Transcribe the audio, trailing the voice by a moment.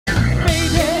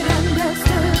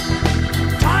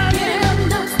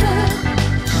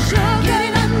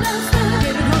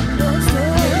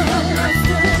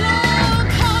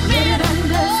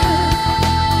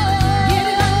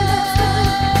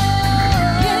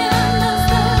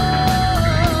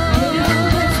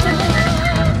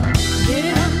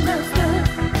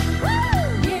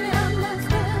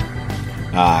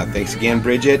Thanks again,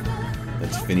 Brigitte.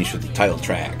 Let's finish with the title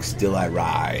track, Still I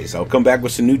Rise. I'll come back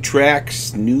with some new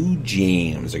tracks, new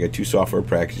jams. I got 2 software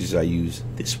packages I use.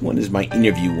 This one is my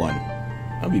interview one.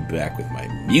 I'll be back with my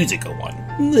musical one.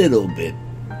 A little bit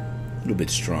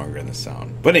stronger in the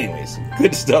sound. But anyways,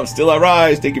 good stuff. Still I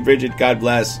Rise. Thank you, Brigitte. God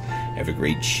bless. Have a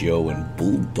great show in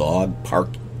Bulldog Park,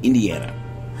 Indiana.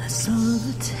 I saw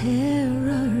the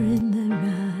terror in their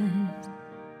eyes.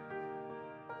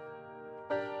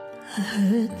 I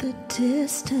heard the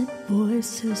distant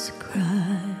voices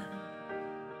cry.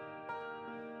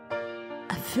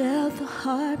 I felt the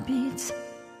heartbeats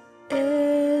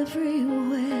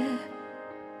everywhere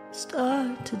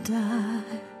start to die.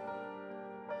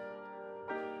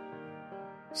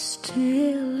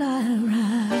 Still I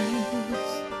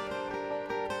rise.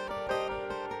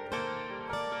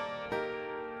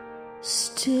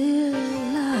 Still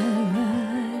I rise.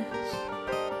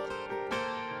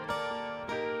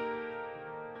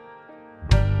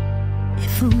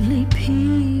 If only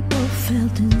people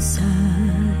felt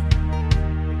inside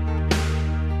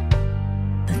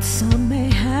that some may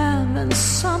have and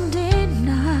some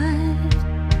denied,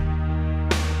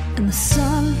 and the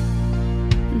sun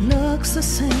looks the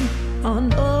same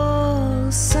on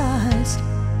all sides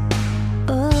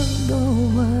of the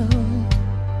world.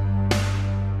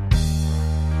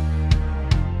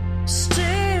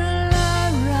 Still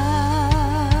I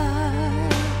rise.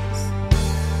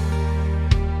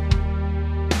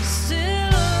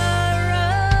 Still I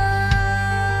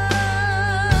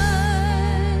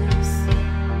rise.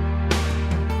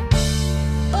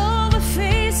 Over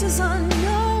faces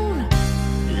unknown,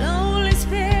 lonely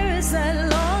spirits that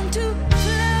long to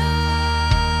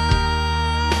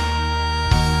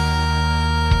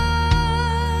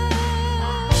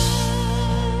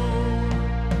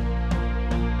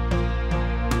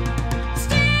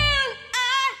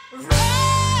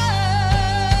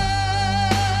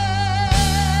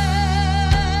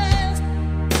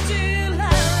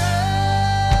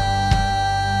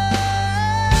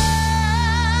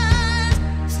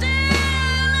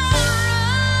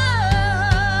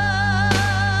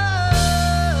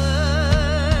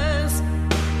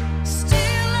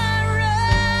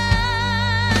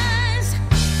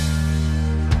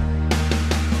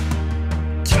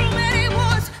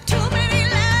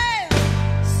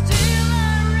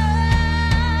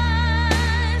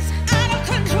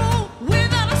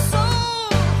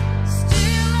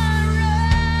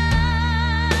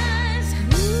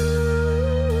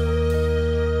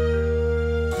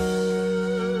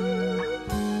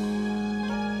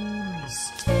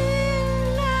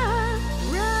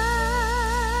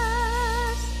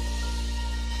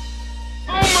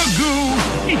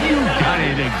You got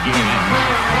it again.